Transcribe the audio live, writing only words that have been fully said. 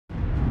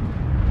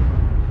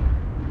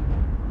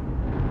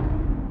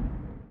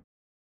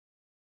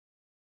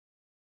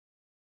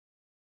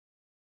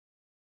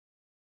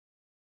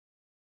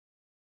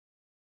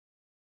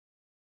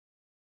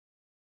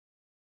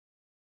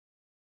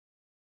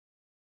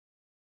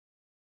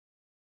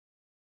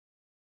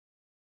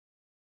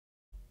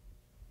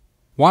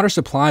Water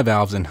supply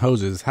valves and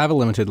hoses have a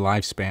limited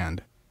lifespan.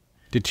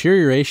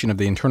 Deterioration of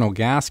the internal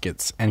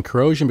gaskets and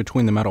corrosion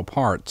between the metal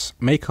parts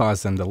may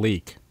cause them to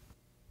leak.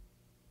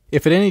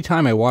 If at any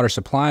time a water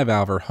supply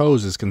valve or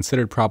hose is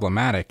considered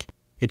problematic,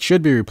 it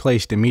should be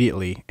replaced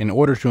immediately in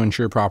order to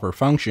ensure proper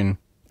function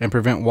and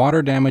prevent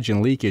water damage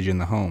and leakage in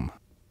the home.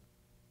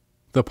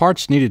 The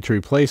parts needed to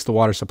replace the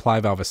water supply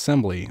valve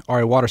assembly are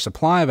a water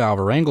supply valve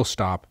or angle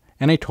stop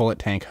and a toilet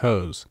tank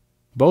hose,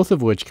 both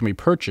of which can be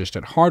purchased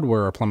at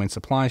hardware or plumbing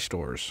supply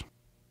stores.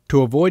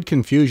 To avoid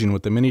confusion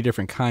with the many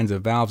different kinds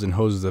of valves and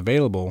hoses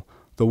available,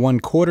 the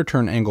 1/4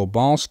 turn angle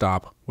ball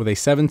stop with a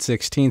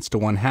 7/16 to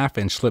 1/2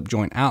 inch slip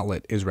joint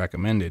outlet is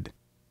recommended.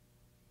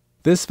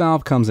 This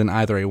valve comes in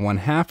either a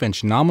 1/2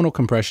 inch nominal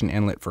compression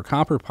inlet for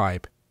copper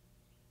pipe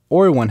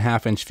or a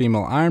 1/2 inch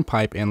female iron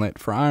pipe inlet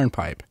for iron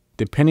pipe,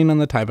 depending on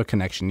the type of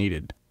connection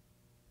needed.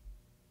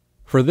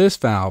 For this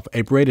valve,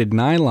 a braided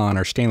nylon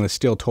or stainless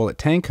steel toilet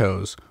tank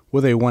hose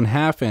with a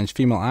 1/2 inch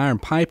female iron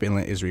pipe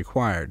inlet is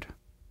required.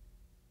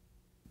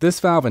 This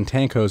valve and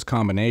tank hose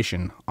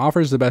combination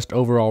offers the best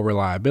overall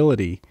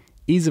reliability,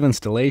 ease of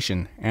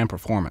installation, and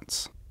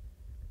performance.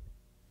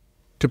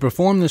 To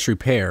perform this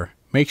repair,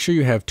 make sure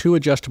you have 2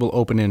 adjustable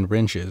open-end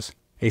wrenches,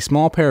 a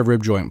small pair of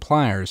rib joint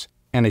pliers,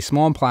 and a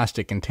small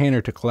plastic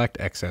container to collect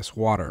excess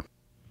water.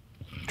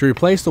 To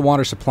replace the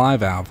water supply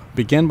valve,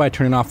 begin by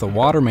turning off the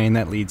water main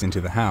that leads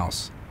into the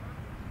house.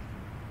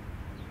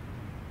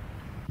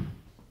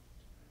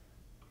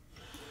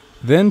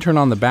 Then turn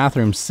on the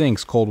bathroom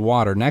sink's cold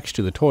water next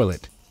to the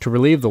toilet to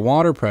relieve the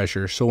water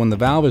pressure, so when the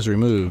valve is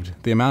removed,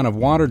 the amount of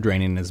water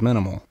draining is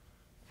minimal.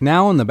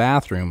 Now in the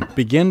bathroom,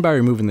 begin by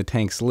removing the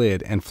tank's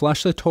lid and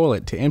flush the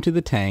toilet to empty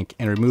the tank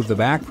and remove the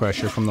back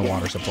pressure from the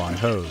water supply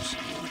hose.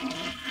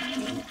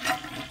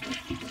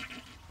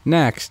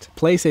 Next,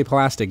 place a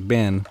plastic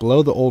bin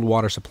below the old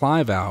water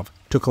supply valve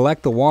to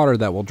collect the water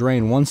that will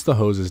drain once the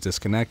hose is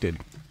disconnected.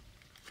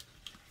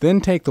 Then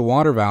take the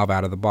water valve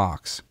out of the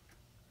box.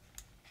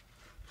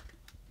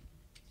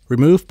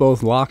 Remove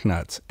both lock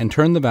nuts and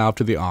turn the valve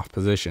to the off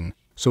position,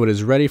 so it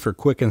is ready for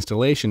quick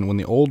installation when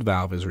the old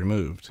valve is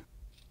removed.